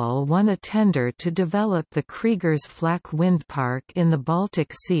 Vattenfall won a tender to develop the Kriegers Flak wind park in the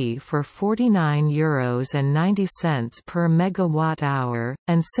Baltic Sea for €49.90 per megawatt-hour,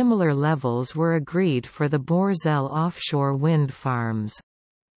 and similar levels were agreed for the Borzel offshore wind farms.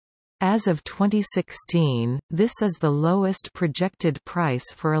 As of 2016, this is the lowest projected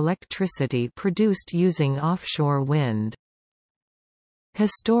price for electricity produced using offshore wind.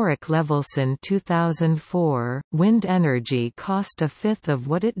 Historic Levelson 2004, wind energy cost a fifth of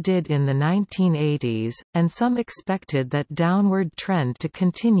what it did in the 1980s, and some expected that downward trend to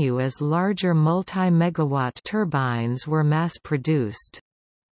continue as larger multi-megawatt turbines were mass-produced.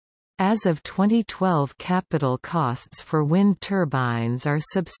 As of 2012, capital costs for wind turbines are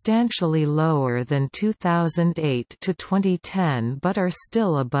substantially lower than 2008 to 2010 but are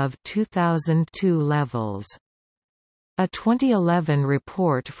still above 2002 levels. A 2011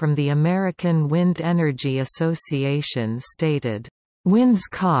 report from the American Wind Energy Association stated, "Wind's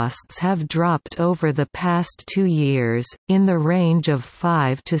costs have dropped over the past 2 years, in the range of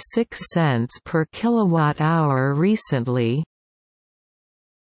 5 to 6 cents per kilowatt-hour recently,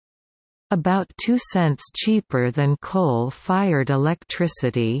 about 2 cents cheaper than coal-fired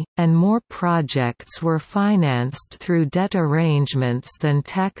electricity, and more projects were financed through debt arrangements than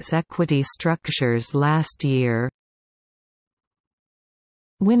tax equity structures last year,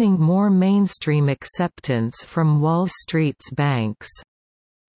 winning more mainstream acceptance from Wall Street's banks."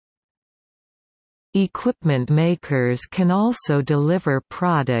 Equipment makers can also deliver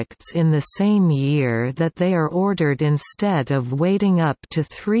products in the same year that they are ordered instead of waiting up to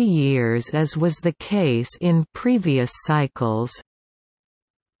 3 years as was the case in previous cycles.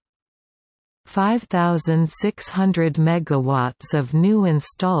 5,600 megawatts of new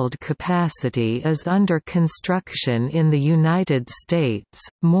installed capacity is under construction in the United States,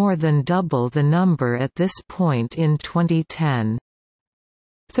 more than double the number at this point in 2010.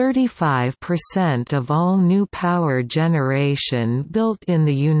 35% of all new power generation built in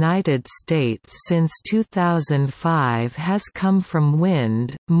the United States since 2005 has come from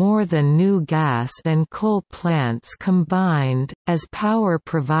wind, more than new gas and coal plants combined, as power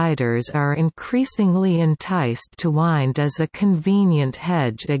providers are increasingly enticed to wind as a convenient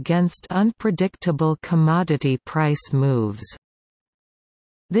hedge against unpredictable commodity price moves.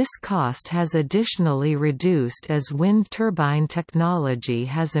 This cost has additionally reduced as wind turbine technology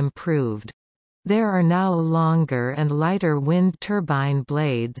has improved. There are now longer and lighter wind turbine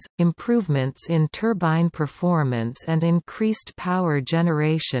blades, improvements in turbine performance and increased power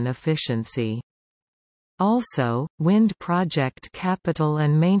generation efficiency. Also, wind project capital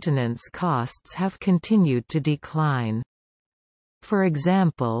and maintenance costs have continued to decline. For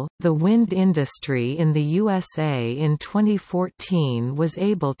example, the wind industry in the USA in 2014 was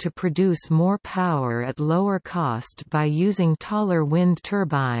able to produce more power at lower cost by using taller wind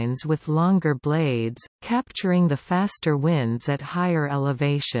turbines with longer blades, capturing the faster winds at higher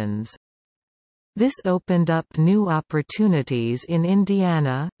elevations. This opened up new opportunities in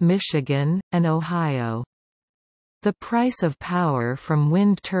Indiana, Michigan, and Ohio. The price of power from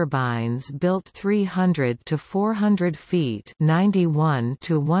wind turbines built 300 to 400 feet (91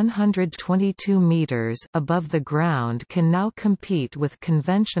 to 122 meters) above the ground can now compete with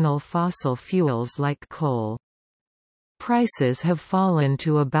conventional fossil fuels like coal. Prices have fallen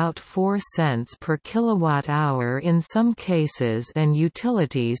to about 4 cents per kilowatt-hour in some cases, and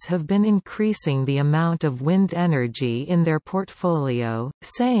utilities have been increasing the amount of wind energy in their portfolio,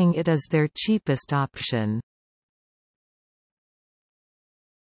 saying it is their cheapest option.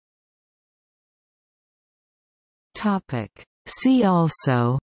 See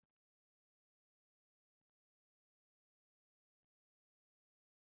also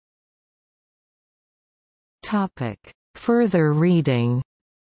Further reading.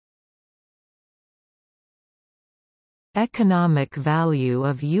 Economic value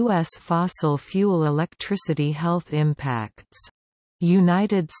of U.S. fossil fuel electricity health impacts.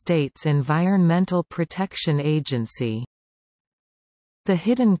 United States Environmental Protection Agency. The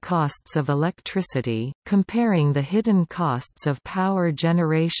hidden costs of electricity, comparing the hidden costs of power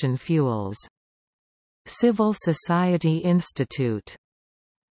generation fuels. Civil Society Institute.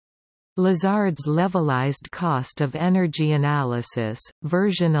 Lazard's Levelized Cost of Energy Analysis,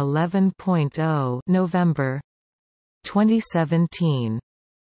 version 11.0, November 2017.